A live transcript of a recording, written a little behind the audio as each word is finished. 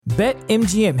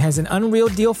BetMGM has an unreal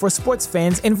deal for sports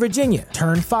fans in Virginia.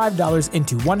 Turn $5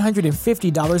 into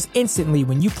 $150 instantly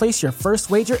when you place your first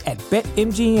wager at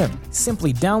BetMGM.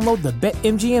 Simply download the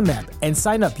BetMGM app and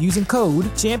sign up using code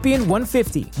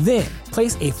Champion150. Then,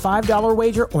 place a $5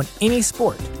 wager on any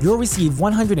sport. You'll receive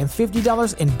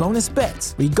 $150 in bonus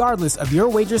bets, regardless of your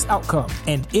wager's outcome.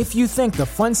 And if you think the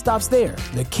fun stops there,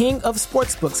 the King of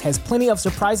Sportsbooks has plenty of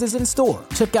surprises in store.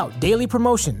 Check out daily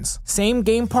promotions,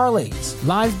 same-game parlays,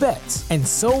 live bets, and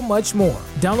so much more.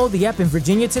 Download the app in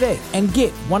Virginia today and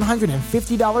get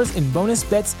 $150 in bonus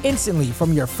bets instantly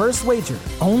from your first wager.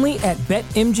 Only at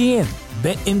BetMGM.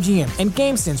 BetMGM and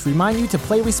GameSense remind you to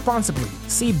play responsibly.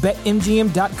 See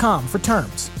BetMGM.com for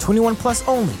terms. 21 plus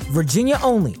only. Virginia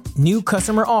only. New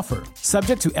customer offer.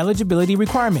 Subject to eligibility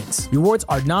requirements. Rewards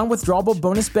are non-withdrawable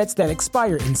bonus bets that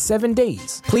expire in 7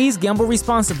 days. Please gamble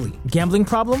responsibly. Gambling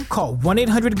problem? Call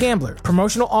 1-800-GAMBLER.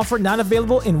 Promotional offer not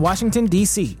available in Washington,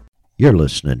 D.C. You're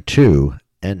listening to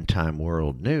End Time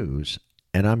World News,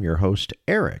 and I'm your host,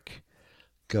 Eric.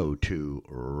 Go to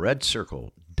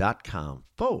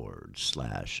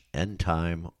redcircle.com/End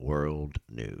Time World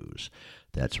News.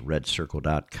 That's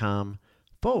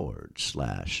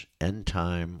redcircle.com/End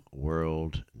Time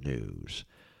World News.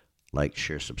 Like,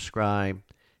 share, subscribe.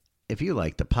 If you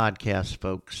like the podcast,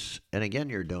 folks, and again,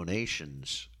 your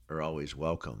donations are always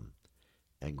welcome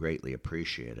and greatly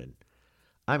appreciated.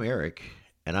 I'm Eric,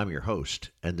 and I'm your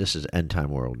host, and this is End Time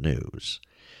World News.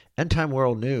 End Time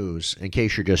World News, in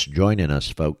case you're just joining us,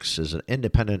 folks, is an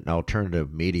independent and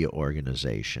alternative media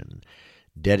organization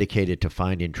dedicated to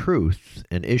finding truth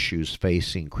in issues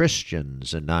facing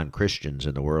Christians and non-Christians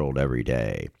in the world every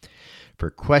day.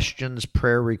 For questions,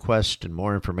 prayer requests, and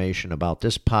more information about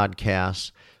this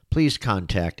podcast, please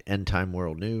contact End Time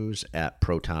World News at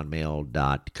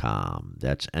protonmail.com.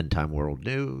 That's End Time World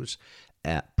News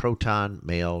at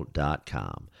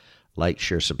protonmail.com. Like,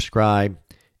 share, subscribe.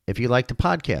 If you like the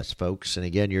podcast, folks, and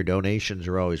again, your donations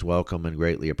are always welcome and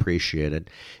greatly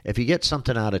appreciated. If you get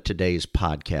something out of today's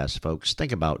podcast, folks,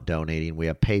 think about donating. We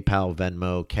have PayPal,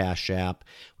 Venmo, Cash App.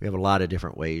 We have a lot of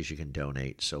different ways you can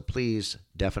donate. So please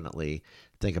definitely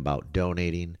think about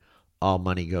donating. All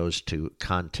money goes to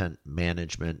content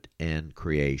management and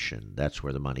creation. That's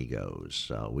where the money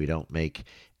goes. We don't make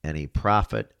any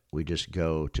profit. We just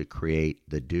go to create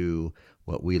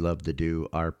what we love to do,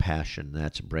 our passion.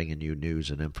 That's bringing you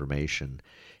news and information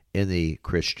in the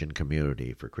Christian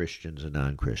community for Christians and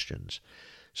non-Christians.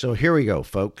 So here we go,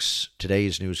 folks.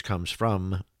 Today's news comes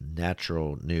from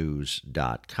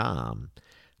naturalnews.com.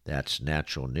 That's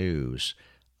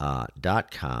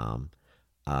naturalnews.com.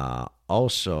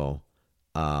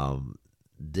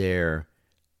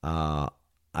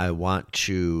 I want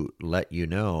to let you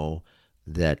know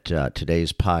that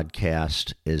today's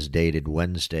podcast is dated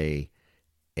Wednesday,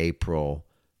 April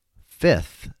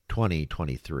 5th,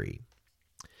 2023.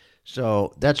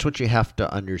 So that's what you have to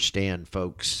understand,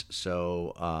 folks.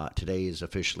 So today is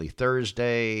officially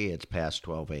Thursday. It's past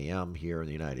 12 a.m. here in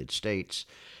the United States.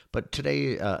 But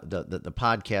today, the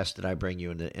podcast that I bring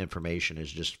you in the information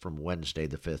is just from Wednesday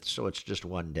the 5th. So it's just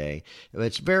one day.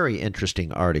 It's a very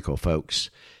interesting article, folks.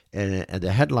 And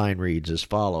the headline reads as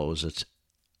follows. It's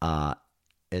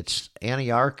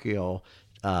Anarcho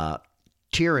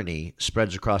tyranny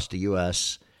spreads across the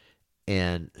U.S.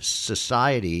 and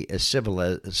society as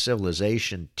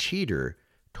civilization teeter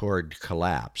toward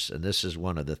collapse. And this is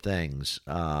one of the things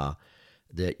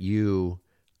that you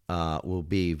will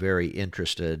be very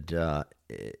interested,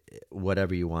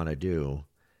 whatever you want to do.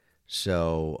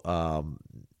 So,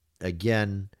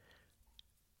 again,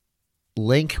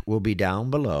 link will be down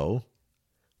below.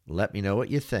 Let me know what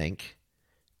you think.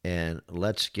 And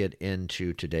let's get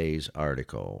into today's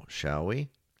article, shall we?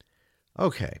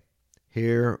 Okay,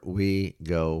 here we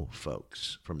go,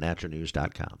 folks, from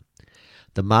naturalnews.com.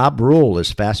 The mob rule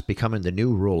is fast becoming the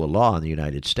new rule of law in the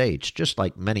United States, just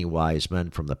like many wise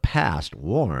men from the past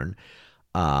warn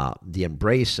the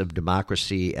embrace of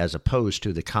democracy as opposed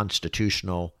to the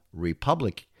constitutional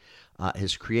republic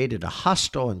has created a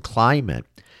hostile climate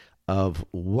of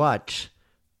what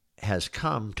has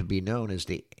come to be known as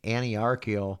the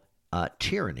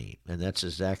Anarcho-tyranny, and that's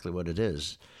exactly what it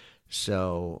is.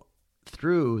 So,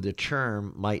 through the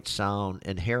term might sound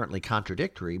inherently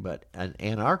contradictory, but an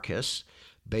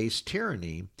anarchist-based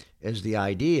tyranny is the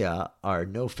idea are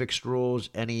no fixed rules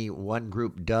any one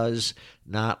group does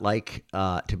not like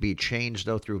to be changed,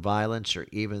 though through violence or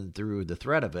even through the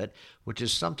threat of it, which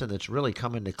is something that's really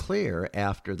come into clear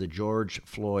after the George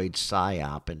Floyd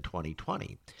psyop in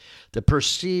 2020. The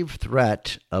perceived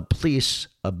threat of police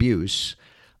abuse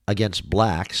against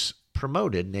blacks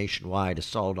promoted nationwide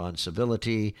assault on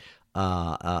civility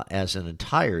as an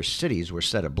entire cities were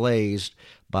set ablaze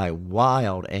by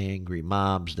wild, angry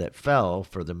mobs that fell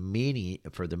for the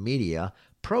media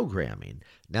programming.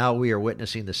 Now we are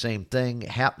witnessing the same thing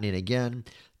happening again.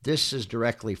 This is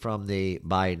directly from the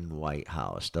Biden White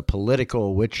House. The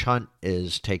political witch hunt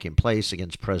is taking place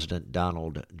against President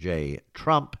Donald J.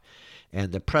 Trump,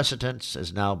 and the precedence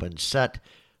has now been set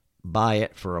by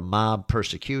it for a mob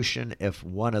persecution if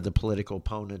one of the political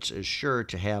opponents is sure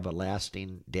to have a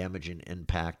lasting, damaging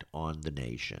impact on the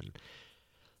nation.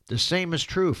 The same is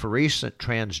true for recent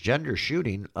transgender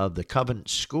shooting of the Covent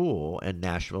School in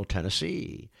Nashville,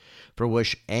 Tennessee, for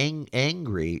which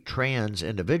angry trans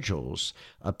individuals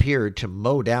appeared to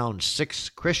mow down 6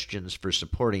 Christians for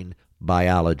supporting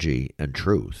biology and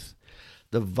truth.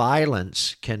 The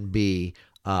violence can be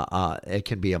it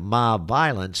can be a mob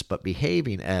violence, but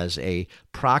behaving as a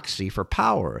proxy for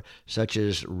power, such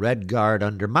as Red Guard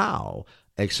under Mao,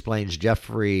 explains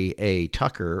Jeffrey A.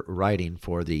 Tucker, writing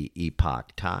for the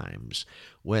Epoch Times.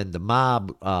 When the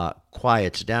mob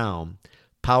quiets down,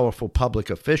 powerful public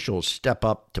officials step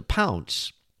up to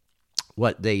pounce.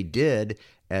 What they did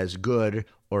as good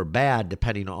or bad,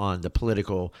 depending on the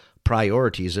political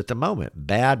priorities at the moment.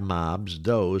 Bad mobs,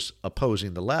 those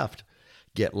opposing the left,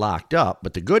 get locked up,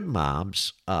 but the good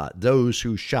mobs, those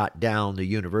who shot down the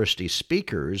university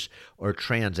speakers or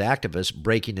trans activists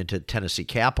breaking into the Tennessee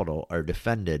Capitol, are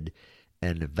defended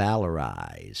and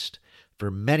valorized.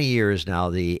 For many years now,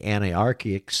 the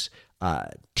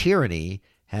Anarcho-tyranny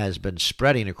has been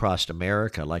spreading across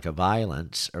America like a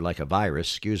virus,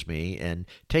 and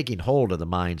taking hold of the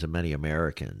minds of many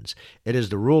Americans. Is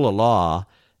the rule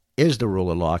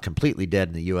of law completely dead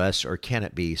in the U.S., or can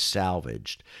it be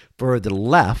salvaged? For the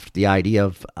left, the idea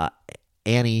of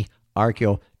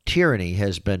anarcho-tyranny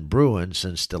has been brewing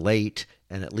since the late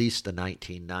and at least the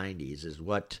 1990s, is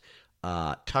what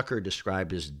Tucker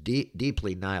described as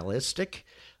deeply nihilistic,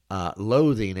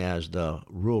 loathing as the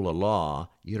rule of law,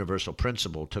 universal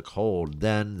principle took hold.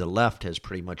 Then the left has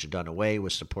pretty much done away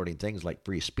with supporting things like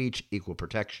free speech, equal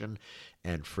protection,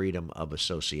 and freedom of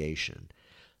association.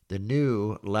 The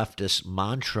new leftist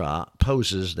mantra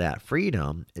poses that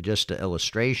freedom, just an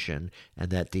illustration,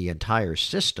 and that the entire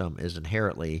system is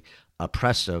inherently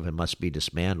oppressive and must be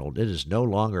dismantled. It is no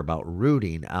longer about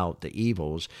rooting out the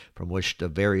evils from which the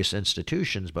various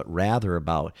institutions, but rather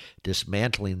about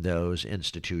dismantling those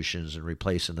institutions and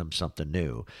replacing them with something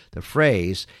new. The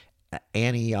phrase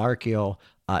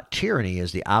anarcho-tyranny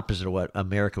is the opposite of what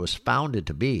America was founded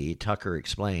to be, Tucker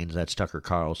explains. That's Tucker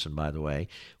Carlson, by the way.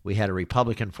 We had a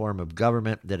Republican form of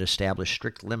government that established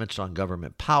strict limits on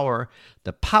government power.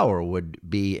 The power would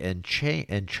be in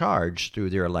charge through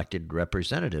their elected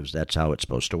representatives. That's how it's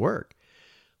supposed to work.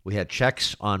 We had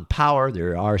checks on power.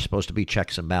 There are supposed to be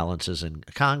checks and balances in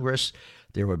Congress.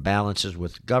 There were balances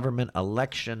with government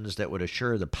elections that would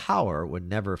assure the power would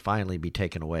never finally be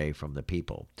taken away from the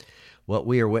people. What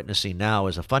we are witnessing now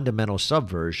is a fundamental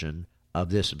subversion of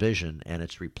this vision, and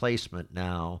its replacement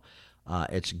now.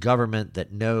 It's government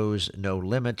that knows no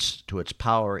limits to its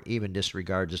power, even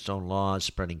disregards its own laws,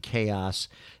 spreading chaos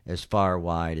as far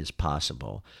wide as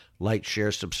possible. Like,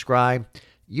 share, subscribe.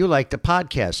 You like the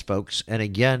podcast, folks, and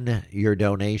again, your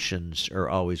donations are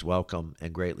always welcome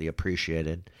and greatly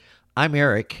appreciated. I'm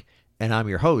Eric, and I'm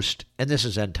your host, and this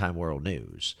is End Time World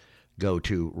News. Go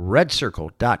to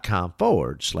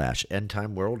redcircle.com/End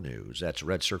Time World News. That's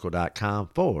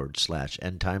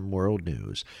redcircle.com/End Time World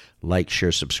News. Like,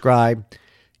 share, subscribe.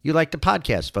 You like the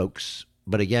podcast, folks,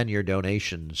 but again, your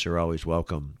donations are always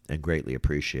welcome and greatly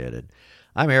appreciated.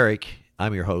 I'm Eric.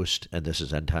 I'm your host, and this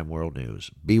is End Time World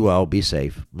News. Be well, be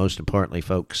safe. Most importantly,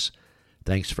 folks,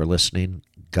 thanks for listening.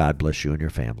 God bless you and your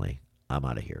family. I'm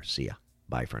out of here. See ya.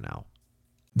 Bye for now.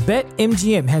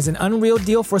 BetMGM has an unreal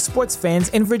deal for sports fans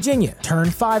in Virginia. Turn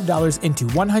 $5 into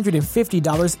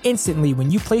 $150 instantly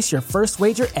when you place your first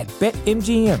wager at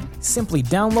BetMGM. Simply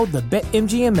download the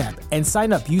BetMGM app and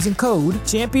sign up using code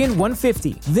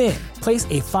Champion150. Then, place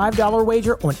a $5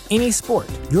 wager on any sport.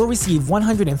 You'll receive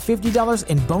 $150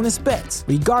 in bonus bets,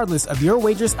 regardless of your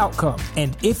wager's outcome.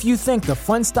 And if you think the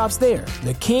fun stops there,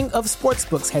 the King of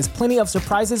Sportsbooks has plenty of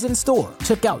surprises in store.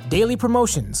 Check out daily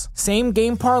promotions,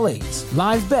 same-game parlays,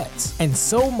 live bets, and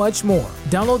so much more.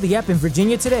 Download the app in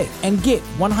Virginia today and get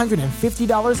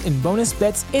 $150 in bonus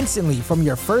bets instantly from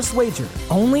your first wager.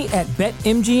 Only at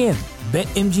BetMGM.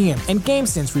 BetMGM and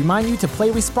GameSense remind you to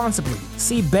play responsibly.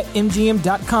 See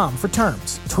BetMGM.com for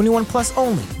terms. 21 plus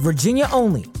only. Virginia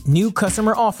only. New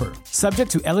customer offer.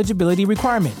 Subject to eligibility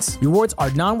requirements. Rewards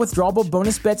are non-withdrawable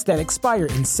bonus bets that expire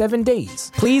in 7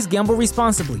 days. Please gamble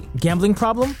responsibly. Gambling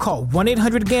problem? Call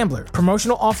 1-800-GAMBLER.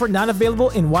 Promotional offer not available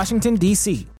in Washington,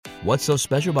 D.C. What's so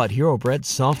special about Hero Bread's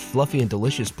soft, fluffy, and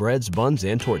delicious breads, buns,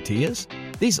 and tortillas?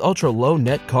 These ultra-low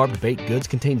net-carb baked goods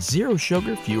contain zero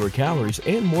sugar, fewer calories,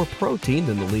 and more protein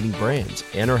than the leading brands,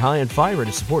 and are high in fiber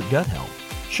to support gut health.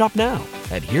 Shop now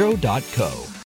at Hero.co.